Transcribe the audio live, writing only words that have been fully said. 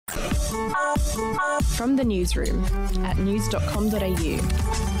From the newsroom at news.com.au.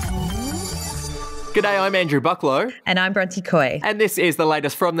 G'day, I'm Andrew Bucklow. And I'm Bronte Coy. And this is the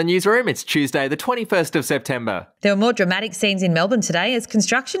latest from the newsroom. It's Tuesday, the 21st of September. There were more dramatic scenes in Melbourne today as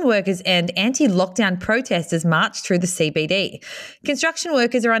construction workers and anti-lockdown protesters marched through the CBD. Construction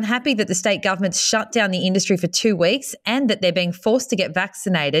workers are unhappy that the state government shut down the industry for 2 weeks and that they're being forced to get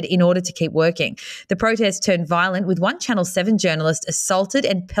vaccinated in order to keep working. The protest turned violent with one Channel 7 journalist assaulted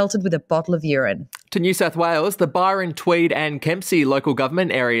and pelted with a bottle of urine. To New South Wales, the Byron, Tweed and Kempsey local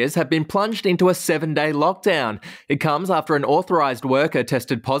government areas have been plunged into a 7-day lockdown. It comes after an authorised worker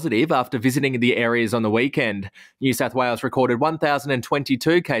tested positive after visiting the areas on the weekend. New South Wales recorded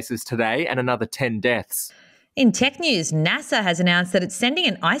 1,022 cases today and another 10 deaths. In tech news, NASA has announced that it's sending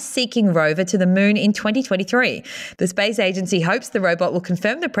an ice-seeking rover to the moon in 2023. The space agency hopes the robot will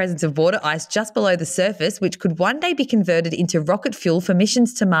confirm the presence of water ice just below the surface, which could one day be converted into rocket fuel for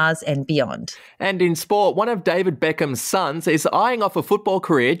missions to Mars and beyond. And in sport, one of David Beckham's sons is eyeing off a football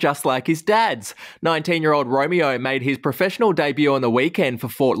career just like his dad's. 19-year-old Romeo made his professional debut on the weekend for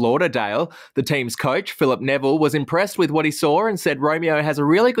Fort Lauderdale. The team's coach, Philip Neville, was impressed with what he saw and said Romeo has a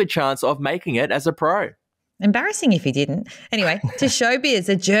really good chance of making it as a pro. Embarrassing if he didn't. Anyway, to showbiz,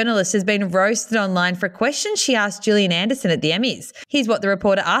 a journalist has been roasted online for a question she asked Gillian Anderson at the Emmys. Here's what the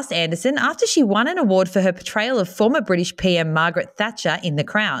reporter asked Anderson after she won an award for her portrayal of former British PM Margaret Thatcher in The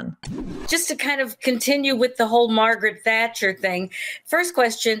Crown. Just to kind of continue with the whole Margaret Thatcher thing, first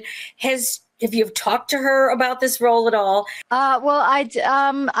question, have you talked to her about this role at all?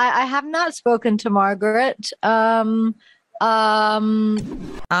 I have not spoken to Margaret.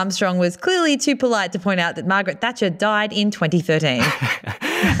 Armstrong was clearly too polite to point out that Margaret Thatcher died in 2013.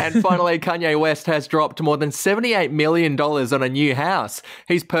 And finally, Kanye West has dropped more than $78 million on a new house.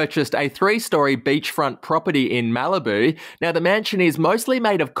 He's purchased a 3-story beachfront property in Malibu. Now, the mansion is mostly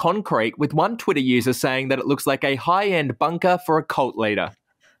made of concrete, with one Twitter user saying that it looks like a high-end bunker for a cult leader.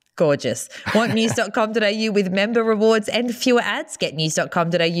 Gorgeous. Want news.com.au with member rewards and fewer ads? Get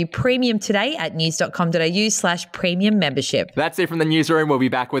news.com.au premium today at news.com.au/premium membership. That's it from the newsroom. We'll be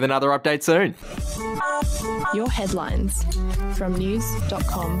back with another update soon. Your headlines from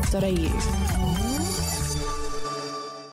news.com.au.